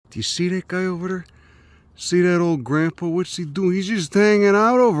Do you see that guy over there? See that old grandpa? What's he doing? He's just hanging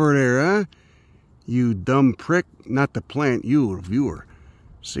out over there, huh? You dumb prick. Not the plant, you, the viewer.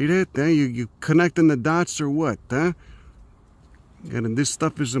 See that? Huh? You connecting the dots or what, huh? And this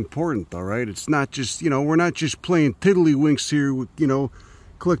stuff is important, all right? It's not just, we're not just playing tiddlywinks here with,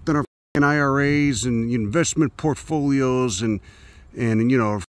 collecting our IRAs and investment portfolios and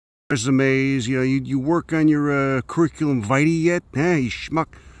resumes. You work on your curriculum vitae yet? Huh, you schmuck?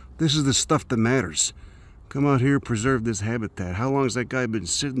 This is the stuff that matters. Come out here, preserve this habitat. How long has that guy been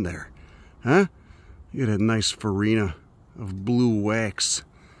sitting there? Huh? You got a nice farina of blue wax.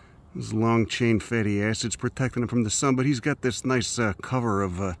 Those long chain fatty acids protecting him from the sun, but he's got this nice cover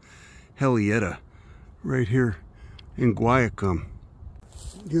of Helietta right here in Guayacum.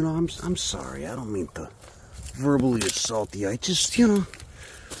 I'm sorry. I don't mean to verbally assault you. I just,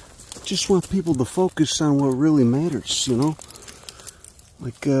 just want people to focus on what really matters,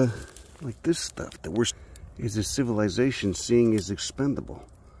 like this stuff that is a civilization seeing as expendable.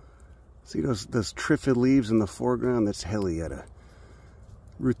 See those triffid leaves in the foreground? That's Helietta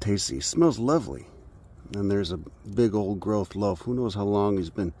rutaceae. Smells lovely. And there's a big old growth loaf. Who knows how long he's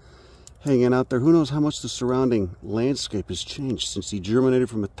been hanging out there? Who knows how much the surrounding landscape has changed since he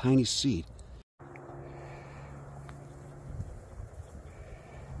germinated from a tiny seed?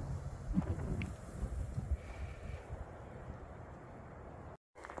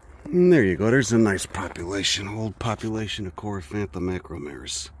 And there you go. There's a nice population, old population of Coryphantha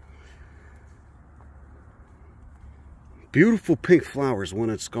macromeris. Beautiful pink flowers when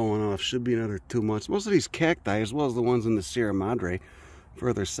it's going off. Should be another 2 months. Most of these cacti, as well as the ones in the Sierra Madre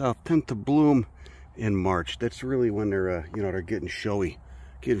further south, tend to bloom in March. That's really when they're, they're getting showy,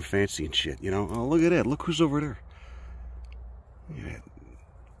 getting fancy and shit, Oh, look at that. Look who's over there. Look at that.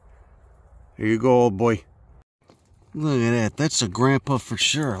 Here you go, old boy. Look at that. That's a grandpa for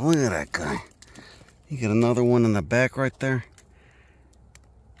sure. Look at that guy. You got another one in the back right there.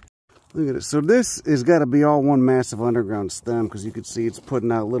 Look at it. So this has got to be all one massive underground stem, because you can see it's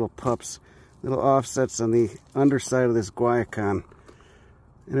putting out little pups, little offsets on the underside of this guayacon.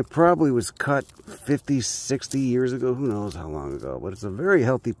 And it probably was cut 50, 60 years ago. Who knows how long ago. But it's a very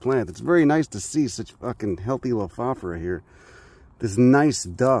healthy plant. It's very nice to see such fucking healthy Lophophora here. This nice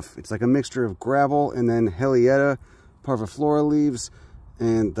duff. It's like a mixture of gravel and then Helietta, parviflora leaves,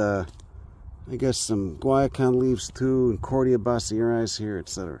 and I guess some guayacon leaves too, and Cordia bassieri here,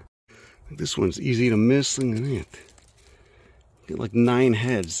 etc. This one's easy to miss. Look at that. Get like 9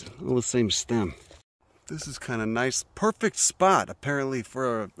 heads, all the same stem. This is kind of nice. Perfect spot, apparently,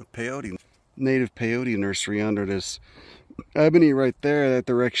 for a peyote, native peyote nursery under this ebony right there, that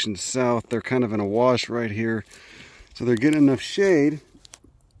direction south. They're kind of in a wash right here. So they're getting enough shade,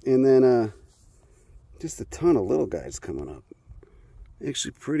 and then just a ton of little guys coming up.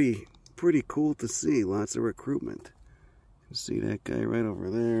 Actually pretty cool to see. Lots of recruitment. You see that guy right over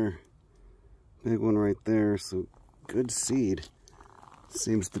there. Big one right there. So good seed.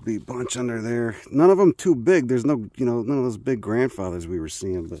 Seems to be a bunch under there. None of them too big. There's no, none of those big grandfathers we were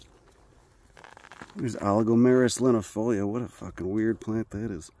seeing, but there's Oligomeris lenifolia. What a fucking weird plant that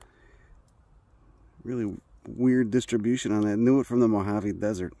is. Really weird distribution on that. Knew it from the Mojave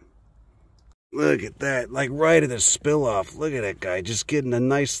Desert. Look at that, like right at the spill off. Look at that guy, just getting a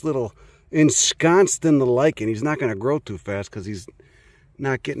nice little ensconced in the lichen. He's not going to grow too fast because he's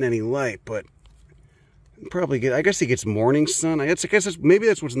not getting any light, but probably I guess he gets morning sun. Maybe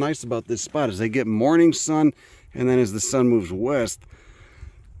that's what's nice about this spot, is they get morning sun, and then as the sun moves west,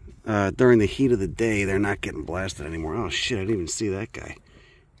 during the heat of the day, they're not getting blasted anymore. Oh shit, I didn't even see that guy.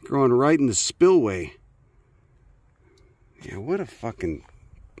 Growing right in the spillway. Yeah, what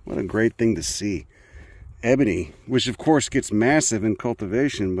a great thing to see. Ebony, which of course gets massive in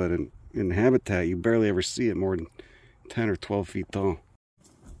cultivation, but in habitat, you barely ever see it more than 10 or 12 feet tall.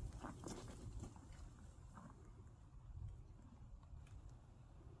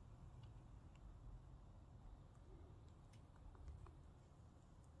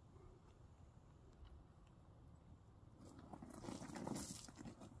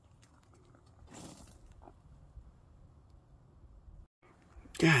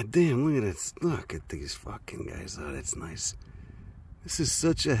 God damn, look at this. Look at these fucking guys. Oh, that's nice. This is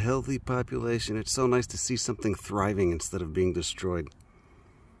such a healthy population. It's so nice to see something thriving instead of being destroyed.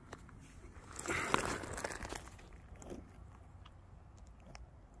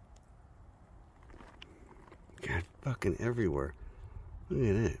 God, fucking everywhere.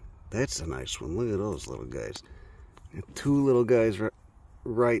 Look at that. That's a nice one. Look at those little guys. And 2 little guys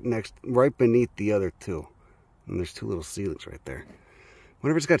right beneath the other 2. And there's 2 little seedlings right there.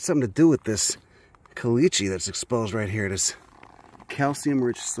 Whatever it's got something to do with this caliche that's exposed right here, this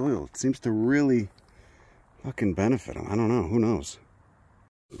calcium-rich soil. It seems to really fucking benefit them. I don't know. Who knows?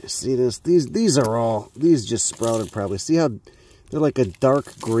 You see this? These just sprouted probably. See how they're like a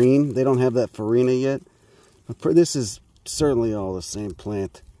dark green? They don't have that farina yet. This is certainly all the same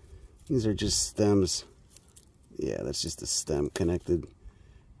plant. These are just stems. Yeah, that's just a stem connected,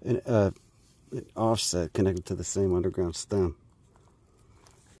 an offset connected to the same underground stem.